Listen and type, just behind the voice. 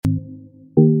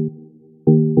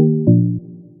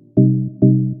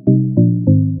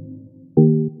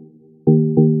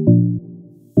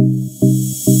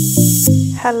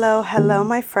Hello,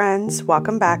 my friends.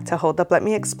 Welcome back to Hold Up, Let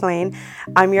Me Explain.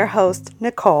 I'm your host,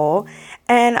 Nicole.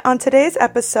 And on today's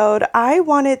episode, I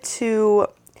wanted to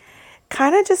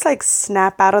kind of just like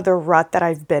snap out of the rut that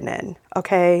I've been in,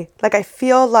 okay? Like I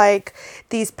feel like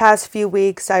these past few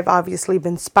weeks, I've obviously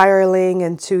been spiraling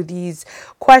into these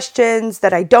questions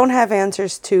that I don't have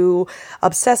answers to,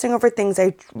 obsessing over things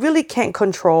I really can't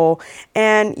control.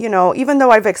 And, even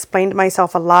though I've explained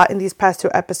myself a lot in these past two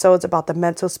episodes about the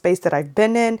mental space that I've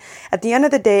been in, at the end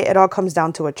of the day, it all comes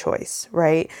down to a choice,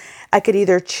 right? I could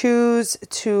either choose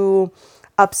to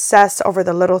obsess over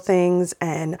the little things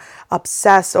and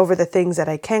obsess over the things that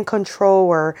I can control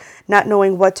or not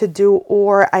knowing what to do,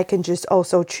 or I can just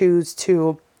also choose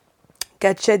to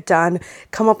get shit done,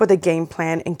 come up with a game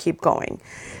plan and keep going.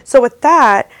 So with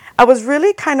that, I was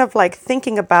really kind of like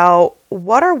thinking about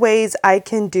what are ways I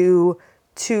can do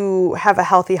to have a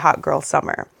healthy hot girl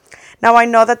summer. Now, I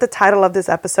know that the title of this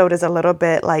episode is a little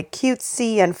bit like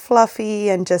cutesy and fluffy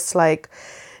and just like,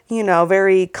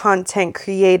 very content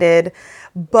created.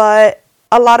 But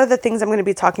a lot of the things I'm going to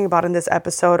be talking about in this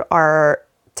episode are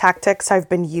tactics I've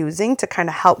been using to kind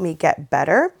of help me get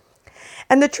better.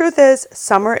 And the truth is,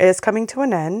 summer is coming to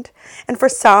an end. And for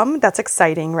some, that's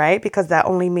exciting, right? Because that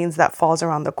only means that fall's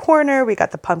around the corner. We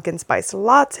got the pumpkin spice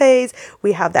lattes.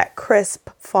 We have that crisp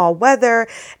fall weather.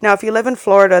 Now, if you live in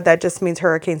Florida, that just means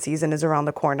hurricane season is around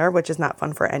the corner, which is not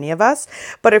fun for any of us.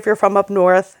 But if you're from up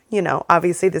north,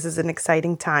 obviously this is an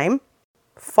exciting time.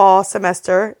 Fall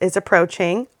semester is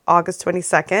approaching. August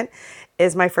 22nd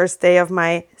is my first day of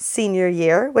my senior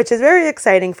year, which is very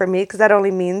exciting for me because that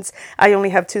only means I only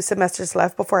have 2 semesters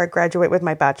left before I graduate with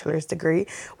my bachelor's degree,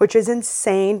 which is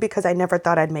insane because I never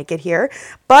thought I'd make it here.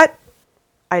 But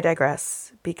I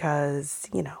digress because,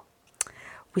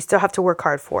 we still have to work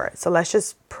hard for it. So let's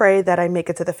just pray that I make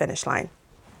it to the finish line.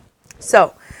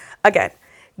 So again,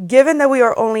 given that we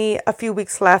are only a few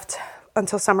weeks left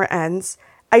until summer ends,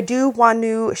 I do want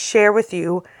to share with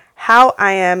you how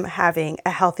I am having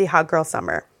a healthy hot girl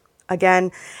summer.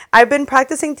 Again, I've been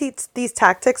practicing these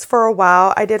tactics for a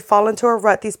while. I did fall into a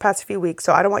rut these past few weeks,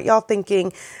 so I don't want y'all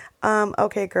thinking,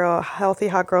 okay, girl, healthy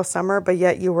hot girl summer, but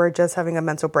yet you were just having a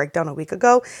mental breakdown a week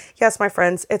ago. Yes, my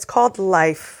friends, it's called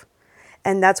life,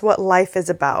 and that's what life is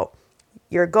about.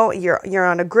 You're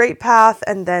on a great path,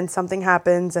 and then something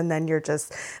happens, and then you're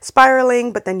just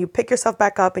spiraling, but then you pick yourself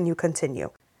back up and you continue.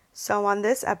 So on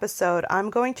this episode, I'm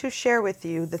going to share with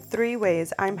you the 3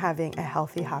 ways I'm having a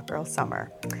healthy hot girl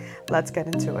summer. Let's get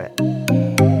into it.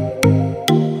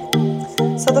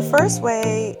 So the first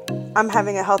way I'm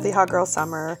having a healthy hot girl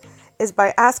summer is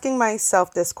by asking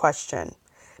myself this question.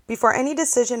 Before any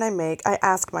decision I make, I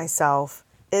ask myself,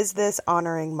 is this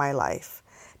honoring my life?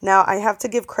 Now, I have to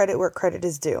give credit where credit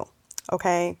is due.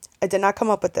 Okay? I did not come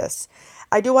up with this.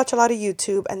 I do watch a lot of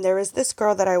YouTube, and there is this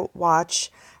girl that I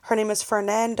watch. Her name is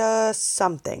Fernanda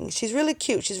something. She's really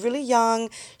cute. She's really young.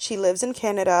 She lives in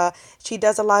Canada. She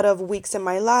does a lot of weeks in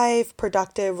my life,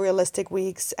 productive, realistic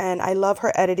weeks, and I love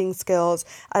her editing skills.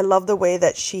 I love the way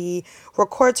that she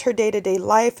records her day-to-day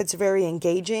life. It's very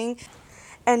engaging.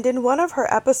 And in one of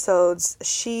her episodes,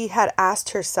 she had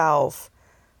asked herself,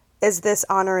 is this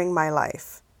honoring my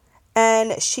life?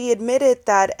 And she admitted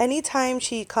that anytime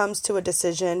she comes to a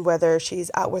decision, whether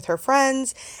she's out with her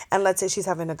friends and let's say she's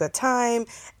having a good time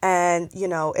and,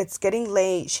 it's getting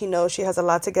late, she knows she has a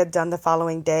lot to get done the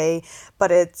following day,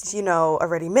 but it's,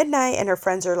 already midnight and her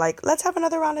friends are like, let's have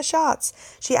another round of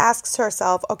shots. She asks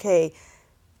herself, okay,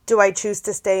 do I choose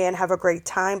to stay and have a great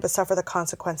time but suffer the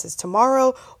consequences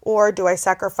tomorrow? Or do I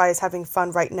sacrifice having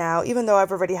fun right now, even though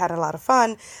I've already had a lot of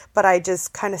fun, but I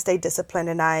just kind of stay disciplined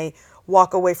and I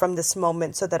walk away from this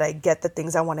moment so that I get the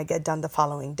things I want to get done the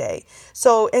following day.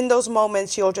 So in those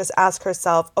moments, she'll just ask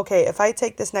herself, okay, if I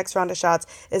take this next round of shots,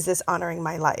 is this honoring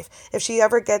my life? If she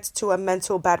ever gets to a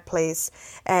mental bad place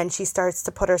and she starts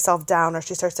to put herself down or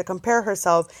she starts to compare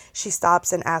herself, she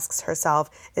stops and asks herself,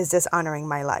 is this honoring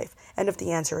my life? And if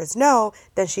the answer is no,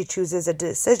 then she chooses a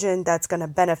decision that's going to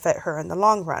benefit her in the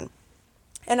long run.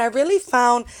 And I really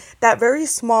found that very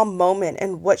small moment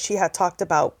in what she had talked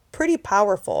about pretty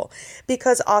powerful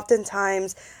because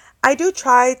oftentimes I do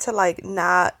try to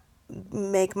not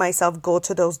make myself go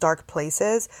to those dark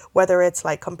places, whether it's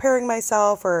like comparing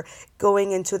myself or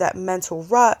going into that mental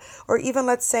rut, or even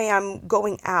let's say I'm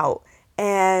going out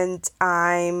and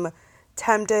I'm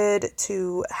tempted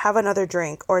to have another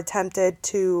drink or tempted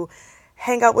to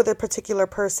hang out with a particular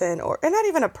person or not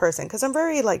even a person because I'm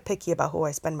very picky about who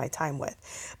I spend my time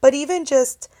with, but even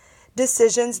just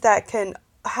decisions that can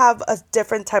have a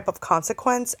different type of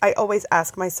consequence, I always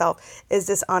ask myself, is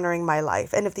this honoring my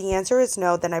life? And if the answer is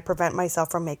no, then I prevent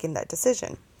myself from making that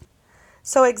decision.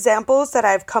 So examples that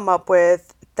I've come up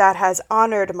with that has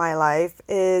honored my life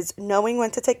is knowing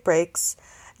when to take breaks,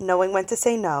 knowing when to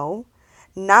say no,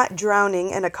 not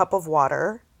drowning in a cup of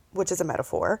water, which is a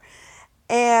metaphor,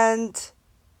 and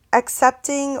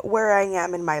accepting where I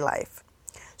am in my life.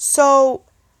 So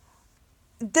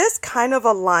this kind of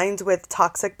aligns with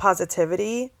toxic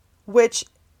positivity, which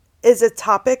is a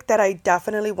topic that I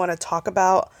definitely want to talk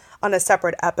about on a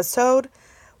separate episode,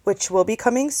 which will be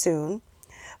coming soon.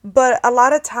 But a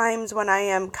lot of times when I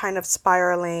am kind of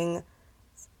spiraling,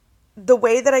 the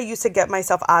way that I used to get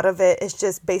myself out of it is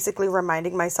just basically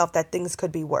reminding myself that things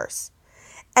could be worse.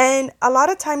 And a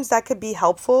lot of times that could be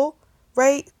helpful,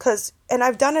 right? And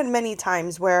I've done it many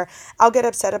times where I'll get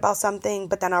upset about something,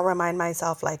 but then I'll remind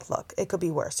myself, like, look, it could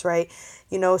be worse, right?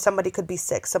 You know, somebody could be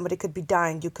sick, somebody could be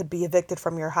dying, you could be evicted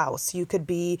from your house, you could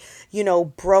be,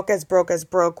 broke as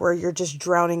broke, where you're just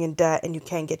drowning in debt and you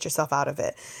can't get yourself out of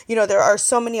it. There are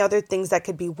so many other things that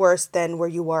could be worse than where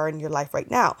you are in your life right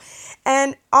now.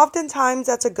 And oftentimes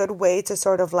that's a good way to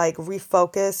sort of like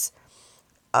refocus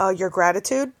your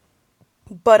gratitude.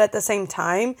 But at the same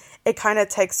time, it kind of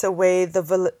takes away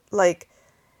it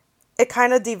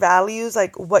kind of devalues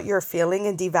like what you're feeling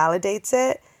and devalidates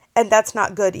it. And that's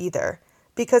not good either.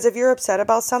 Because if you're upset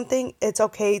about something, it's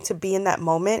okay to be in that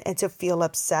moment and to feel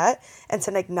upset and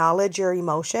to acknowledge your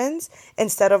emotions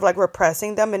instead of like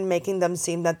repressing them and making them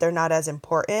seem that they're not as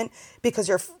important because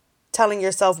you're telling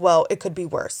yourself, well, it could be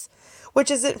worse,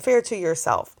 which isn't fair to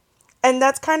yourself. And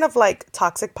that's kind of like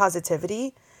toxic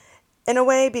positivity in a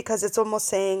way, because it's almost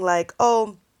saying like,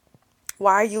 oh,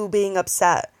 why are you being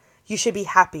upset? You should be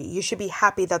happy. You should be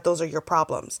happy that those are your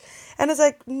problems. And it's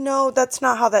like, no, that's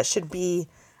not how that should be.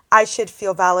 I should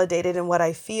feel validated in what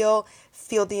I feel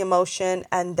the emotion,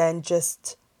 and then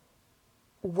just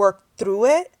work through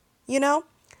it,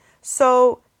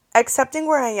 So accepting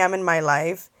where I am in my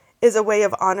life is a way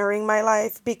of honoring my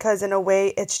life, because in a way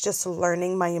it's just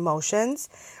learning my emotions,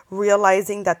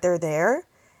 realizing that they're there,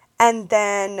 and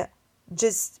then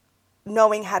just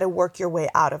knowing how to work your way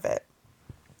out of it.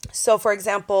 So for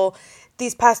example,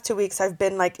 these past 2 weeks I've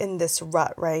been like in this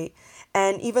rut, right?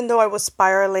 And even though I was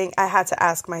spiraling, I had to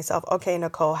ask myself, okay,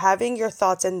 Nicole, having your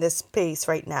thoughts in this space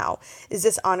right now, is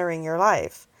this honoring your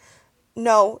life?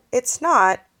 No, it's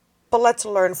not. But let's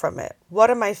learn from it. What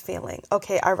am I feeling?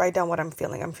 Okay, I write down what I'm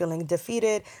feeling. I'm feeling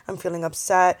defeated. I'm feeling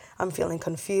upset. I'm feeling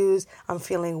confused. I'm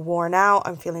feeling worn out.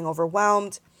 I'm feeling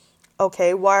overwhelmed.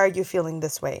 Okay, why are you feeling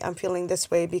this way? I'm feeling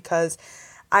this way because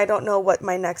I don't know what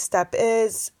my next step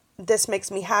is. This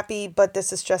makes me happy, but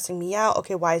this is stressing me out.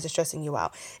 Okay, why is it stressing you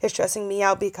out? It's stressing me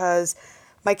out because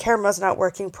my camera's not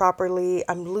working properly.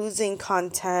 I'm losing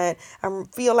content. I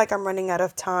feel like I'm running out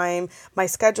of time. My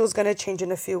schedule's going to change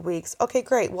in a few weeks. Okay,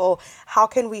 great. Well, how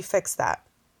can we fix that?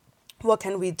 What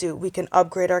can we do? We can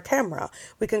upgrade our camera.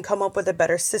 We can come up with a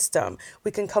better system.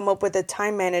 We can come up with a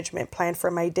time management plan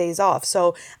for my days off.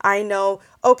 So I know,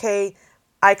 okay,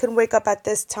 I can wake up at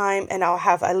this time and I'll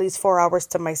have at least 4 hours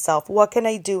to myself. What can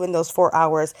I do in those 4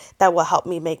 hours that will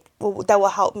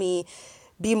help me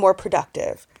be more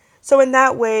productive? So in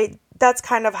that way, that's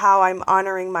kind of how I'm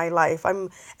honoring my life.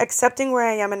 I'm accepting where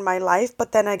I am in my life,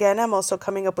 but then again, I'm also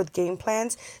coming up with game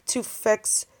plans to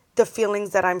fix the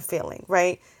feelings that I'm feeling,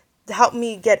 right? Help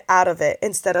me get out of it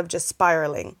instead of just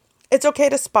spiraling. It's okay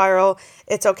to spiral.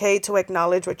 It's okay to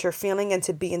acknowledge what you're feeling and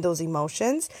to be in those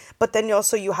emotions. But then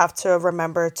also you have to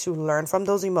remember to learn from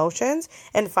those emotions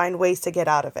and find ways to get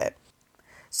out of it.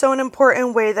 So an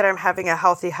important way that I'm having a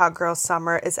healthy hot girl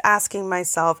summer is asking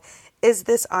myself, is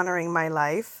this honoring my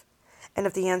life? And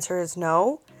if the answer is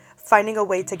no, finding a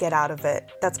way to get out of it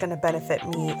that's going to benefit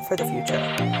me for the future.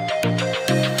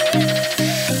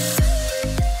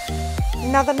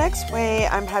 Now, the next way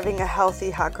I'm having a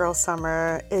healthy hot girl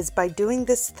summer is by doing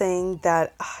this thing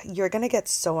that you're going to get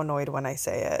so annoyed when I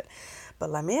say it. But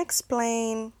let me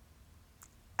explain.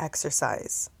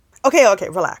 Exercise. Okay,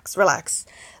 relax.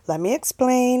 Let me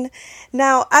explain.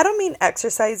 Now, I don't mean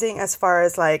exercising as far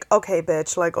as like, okay,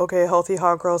 bitch, like, okay, healthy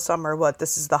hot girl summer. What?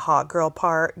 This is the hot girl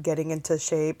part, getting into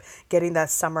shape, getting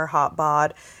that summer hot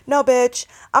bod. No, bitch.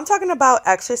 I'm talking about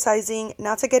exercising,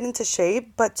 not to get into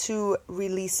shape, but to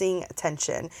releasing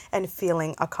tension and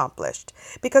feeling accomplished.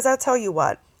 Because I'll tell you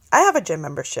what, I have a gym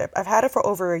membership. I've had it for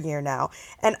over a year now,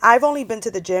 and I've only been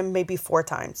to the gym maybe 4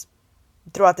 times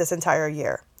throughout this entire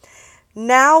year.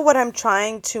 Now what I'm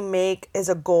trying to make is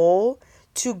a goal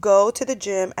to go to the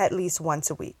gym at least once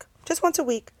a week. Just once a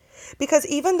week. Because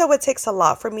even though it takes a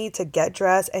lot for me to get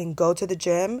dressed and go to the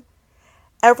gym,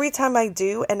 every time I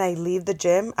do and I leave the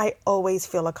gym, I always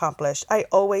feel accomplished. I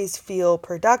always feel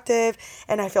productive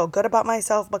and I feel good about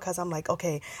myself because I'm like,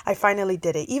 okay, I finally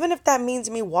did it. Even if that means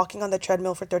me walking on the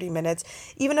treadmill for 30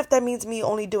 minutes, even if that means me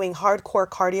only doing hardcore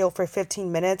cardio for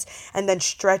 15 minutes and then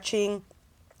stretching,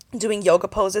 doing yoga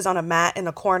poses on a mat in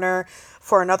a corner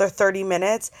for another 30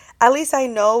 minutes, at least I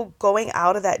know going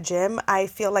out of that gym, I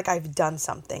feel like I've done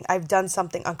something. I've done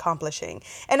something accomplishing.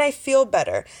 And I feel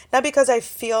better. Not because I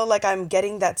feel like I'm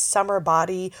getting that summer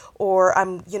body or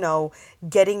I'm,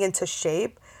 getting into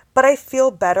shape, but I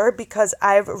feel better because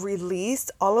I've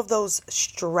released all of those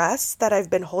stress that I've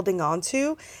been holding on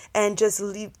to and just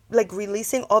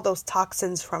releasing all those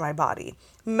toxins from my body.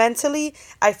 Mentally,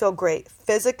 I feel great.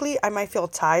 Physically, I might feel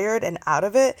tired and out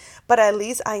of it, but at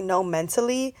least I know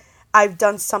mentally I've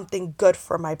done something good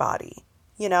for my body,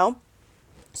 you know?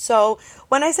 So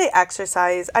when I say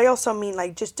exercise, I also mean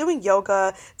like just doing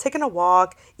yoga, taking a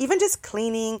walk, even just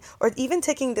cleaning, or even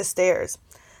taking the stairs.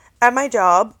 At my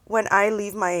job, when I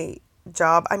leave my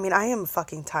job, I mean, I am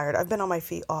fucking tired. I've been on my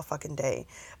feet all fucking day.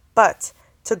 But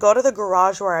to go to the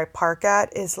garage where I park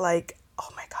at is like, oh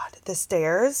my God, the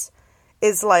stairs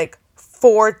is like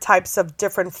 4 types of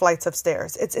different flights of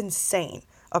stairs. It's insane,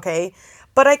 okay?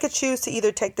 But I could choose to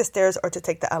either take the stairs or to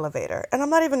take the elevator. And I'm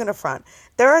not even going to front.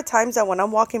 There are times that when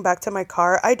I'm walking back to my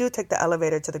car, I do take the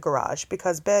elevator to the garage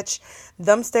because, bitch,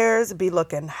 them stairs be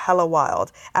looking hella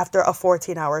wild after a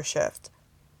 14-hour shift.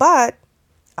 But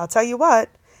I'll tell you what,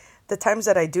 the times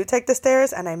that I do take the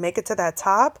stairs and I make it to that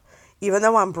top, even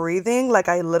though I'm breathing like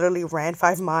I literally ran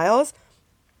 5 miles,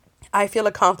 I feel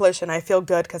accomplished and I feel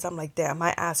good because I'm like, damn,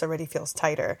 my ass already feels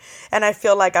tighter. And I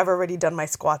feel like I've already done my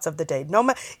squats of the day.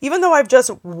 Even though I've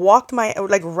just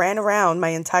ran around my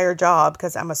entire job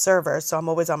because I'm a server, so I'm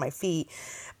always on my feet.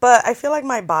 But I feel like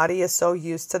my body is so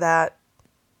used to that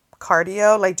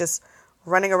cardio, like just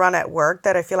running around at work,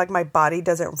 that I feel like my body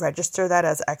doesn't register that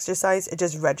as exercise. It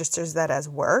just registers that as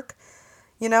work,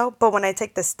 But when I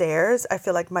take the stairs, I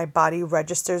feel like my body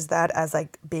registers that as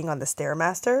like being on the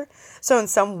Stairmaster. So in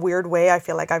some weird way, I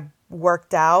feel like I've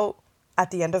worked out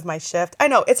at the end of my shift. I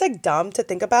know it's like dumb to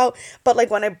think about, but like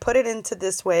when I put it into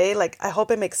this way, like I hope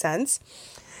it makes sense.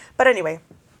 But anyway,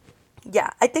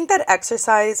 yeah, I think that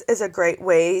exercise is a great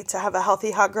way to have a healthy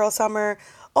hot girl summer,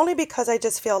 only because I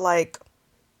just feel like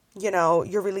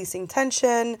you're releasing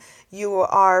tension, you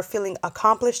are feeling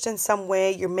accomplished in some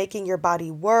way, you're making your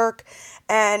body work.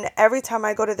 And every time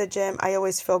I go to the gym, I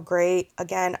always feel great.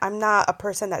 Again, I'm not a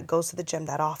person that goes to the gym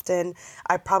that often.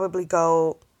 I probably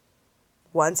go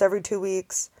once every 2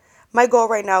 weeks. My goal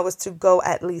right now is to go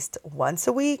at least once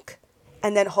a week.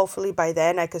 And then hopefully by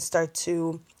then I could start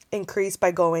to increase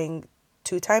by going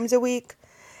 2 times a week.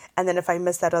 And then if I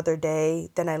miss that other day,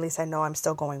 then at least I know I'm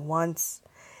still going once.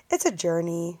 It's a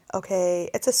journey, okay?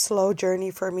 It's a slow journey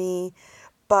for me,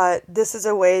 but this is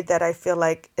a way that I feel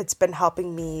like it's been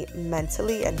helping me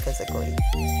mentally and physically.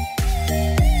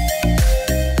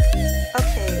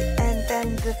 Okay, and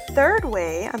then the third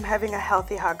way I'm having a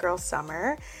healthy hot girl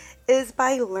summer is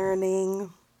by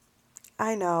learning.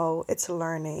 I know, it's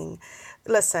learning.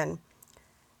 Listen,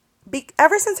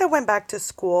 ever since I went back to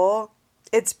school,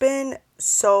 it's been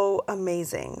so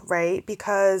amazing, right?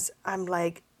 Because I'm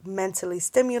like mentally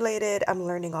stimulated. I'm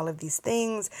learning all of these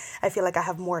things. I feel like I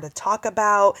have more to talk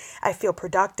about. I feel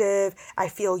productive. I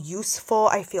feel useful.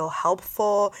 I feel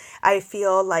helpful. I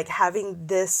feel like having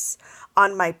this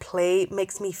on my plate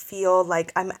makes me feel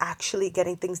like I'm actually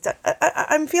getting things done.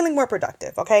 I'm feeling more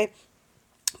productive, okay?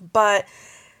 But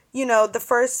the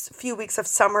first few weeks of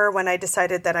summer when I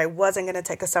decided that I wasn't going to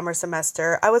take a summer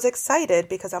semester, I was excited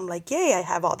because I'm like, yay, I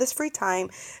have all this free time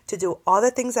to do all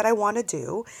the things that I want to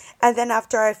do. And then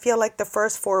after I feel like the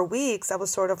first 4 weeks, I was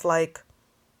sort of like,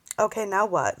 okay, now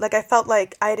what? Like I felt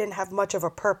like I didn't have much of a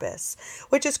purpose,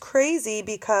 which is crazy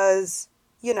because,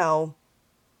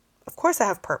 of course I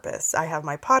have purpose. I have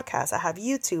my podcast. I have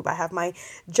YouTube. I have my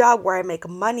job where I make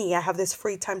money. I have this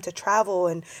free time to travel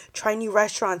and try new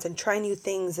restaurants and try new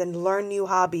things and learn new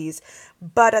hobbies.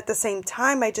 But at the same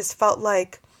time, I just felt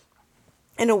like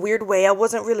in a weird way, I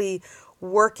wasn't really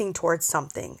working towards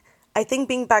something. I think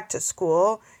being back to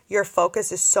school, your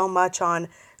focus is so much on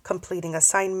completing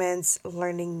assignments,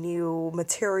 learning new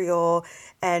material,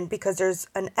 and because there's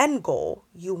an end goal,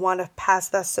 you want to pass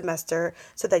that semester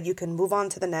so that you can move on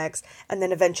to the next and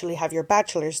then eventually have your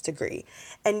bachelor's degree.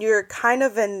 And you're kind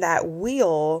of in that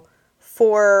wheel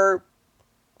for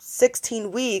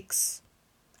 16 weeks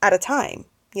at a time,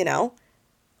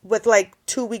 with like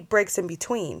 2-week breaks in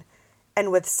between.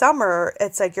 And with summer,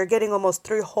 it's like you're getting almost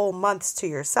 3 whole months to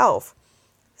yourself.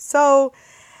 So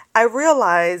I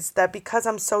realized that because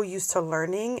I'm so used to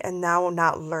learning and now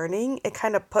not learning, it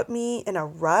kind of put me in a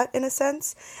rut in a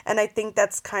sense. And I think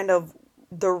that's kind of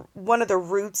the one of the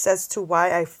roots as to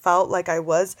why I felt like I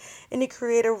was in a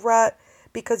creative rut.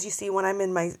 Because you see, when I'm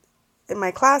in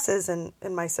my classes and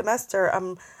in my semester,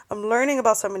 I'm learning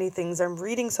about so many things. I'm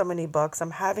reading so many books.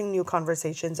 I'm having new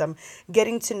conversations. I'm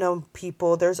getting to know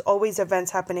people. There's always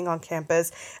events happening on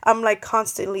campus. I'm like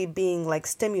constantly being like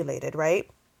stimulated, right?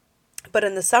 But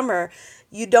in the summer,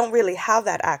 you don't really have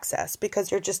that access because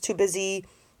you're just too busy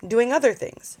doing other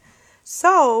things.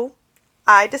 So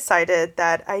I decided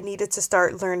that I needed to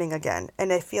start learning again.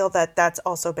 And I feel that that's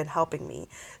also been helping me.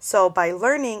 So by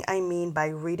learning, I mean by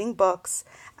reading books,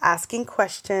 asking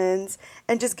questions,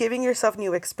 and just giving yourself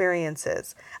new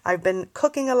experiences. I've been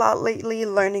cooking a lot lately,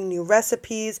 learning new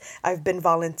recipes. I've been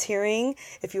volunteering.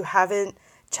 If you haven't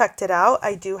checked it out,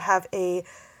 I do have a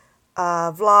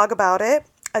vlog about it.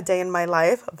 A day in my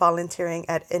life, volunteering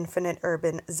at Infinite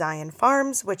Urban Zion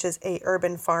Farms, which is a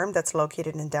urban farm that's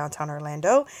located in downtown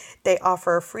Orlando. They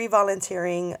offer free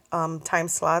volunteering time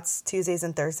slots Tuesdays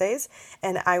and Thursdays,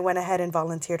 and I went ahead and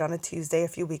volunteered on a Tuesday a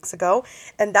few weeks ago,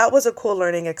 and that was a cool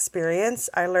learning experience.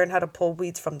 I learned how to pull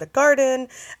weeds from the garden.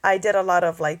 I did a lot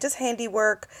of like just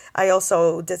handiwork. I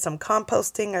also did some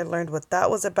composting. I learned what that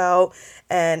was about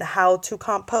and how to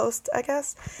compost, I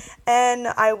guess. And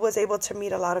I was able to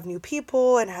meet a lot of new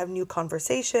people and have new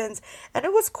conversations, and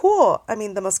it was cool. I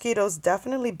mean, the mosquitoes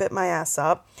definitely bit my ass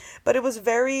up, but it was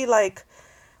very like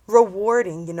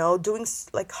rewarding, doing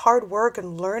like hard work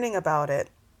and learning about it.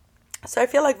 So I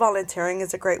feel like volunteering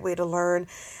is a great way to learn.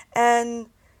 And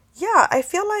yeah, I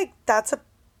feel like that's a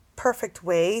perfect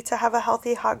way to have a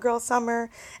healthy hot girl summer.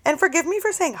 And forgive me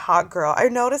for saying hot girl. I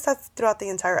noticed that throughout the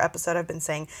entire episode I've been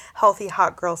saying healthy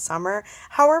hot girl summer.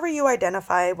 However you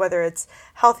identify, whether it's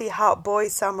healthy hot boy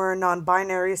summer,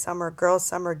 non-binary summer, girl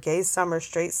summer, gay summer,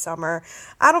 straight summer,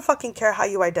 I don't fucking care how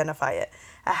you identify it.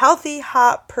 A healthy,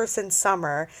 hot person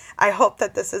summer. I hope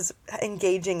that this is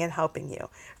engaging and helping you.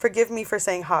 Forgive me for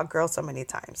saying hot girl so many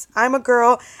times. I'm a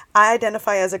girl. I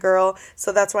identify as a girl.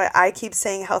 So that's why I keep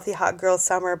saying healthy, hot girl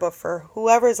summer. But for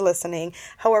whoever's listening,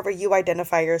 however you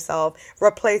identify yourself,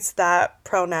 replace that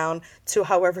pronoun to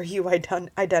however you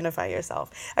identify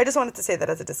yourself. I just wanted to say that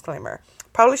as a disclaimer.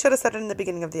 Probably should have said it in the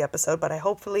beginning of the episode, but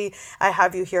hopefully I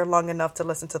have you here long enough to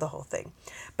listen to the whole thing.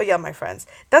 But yeah, my friends,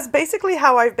 that's basically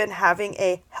how I've been having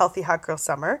a healthy hot girl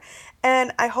summer.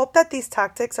 And I hope that these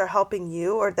tactics are helping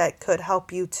you, or that could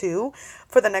help you too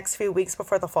for the next few weeks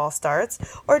before the fall starts,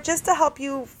 or just to help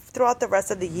you throughout the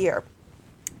rest of the year.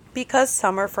 Because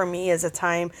summer for me is a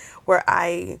time where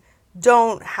I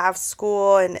don't have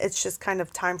school and it's just kind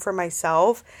of time for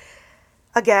myself.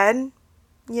 Again,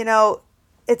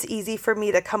 it's easy for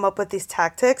me to come up with these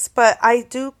tactics, but I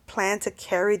do plan to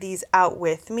carry these out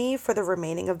with me for the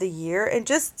remaining of the year and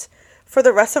just for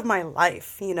the rest of my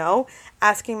life,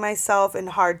 asking myself in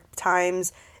hard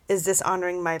times, is this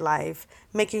honoring my life?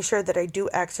 Making sure that I do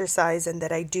exercise and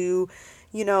that I do,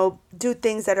 do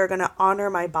things that are going to honor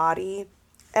my body,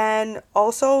 and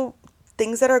also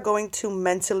things that are going to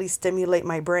mentally stimulate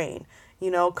my brain,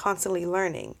 constantly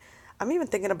learning. I'm even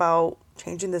thinking about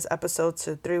changing this episode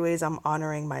to 3 ways I'm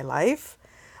honoring my life,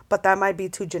 but that might be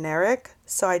too generic.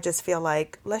 So I just feel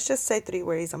like, let's just say 3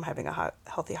 ways I'm having a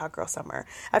healthy hot girl summer.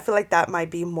 I feel like that might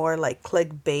be more like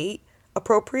clickbait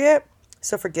appropriate.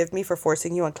 So forgive me for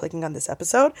forcing you on clicking on this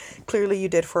episode. Clearly you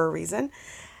did for a reason.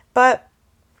 But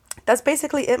that's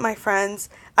basically it, my friends.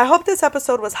 I hope this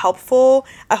episode was helpful.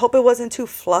 I hope it wasn't too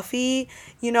fluffy.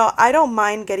 I don't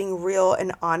mind getting real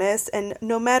and honest. And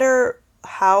no matter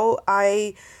how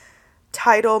I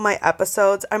title my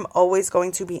episodes, I'm always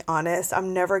going to be honest.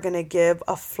 I'm never going to give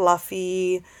a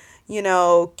fluffy,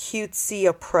 cutesy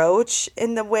approach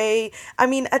in the way. I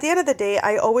mean, at the end of the day,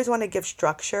 I always want to give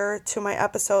structure to my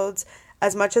episodes.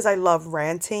 As much as I love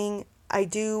ranting, I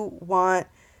do want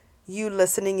you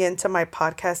listening into my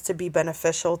podcast to be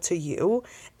beneficial to you.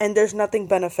 And there's nothing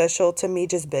beneficial to me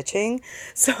just bitching.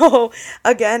 So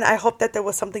again, I hope that there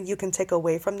was something you can take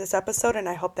away from this episode, and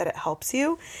I hope that it helps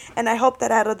you. And I hope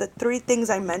that out of the 3 things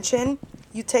I mentioned,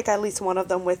 you take at least one of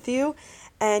them with you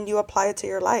and you apply it to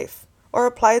your life or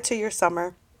apply it to your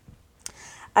summer.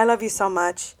 I love you so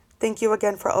much. Thank you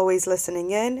again for always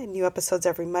listening in. New episodes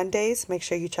every Mondays. Make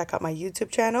sure you check out my YouTube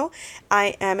channel.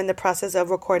 I am in the process of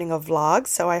recording a vlog,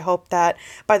 so I hope that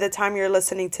by the time you're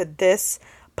listening to this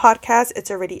podcast,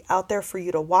 it's already out there for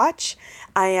you to watch.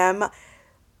 I am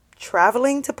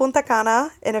traveling to Punta Cana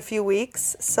in a few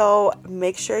weeks, so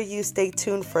make sure you stay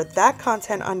tuned for that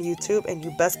content on YouTube, and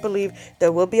you best believe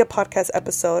there will be a podcast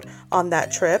episode on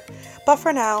that trip. But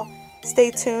for now, stay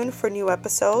tuned for new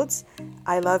episodes.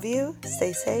 I love you,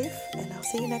 stay safe, and I'll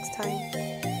see you next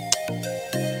time.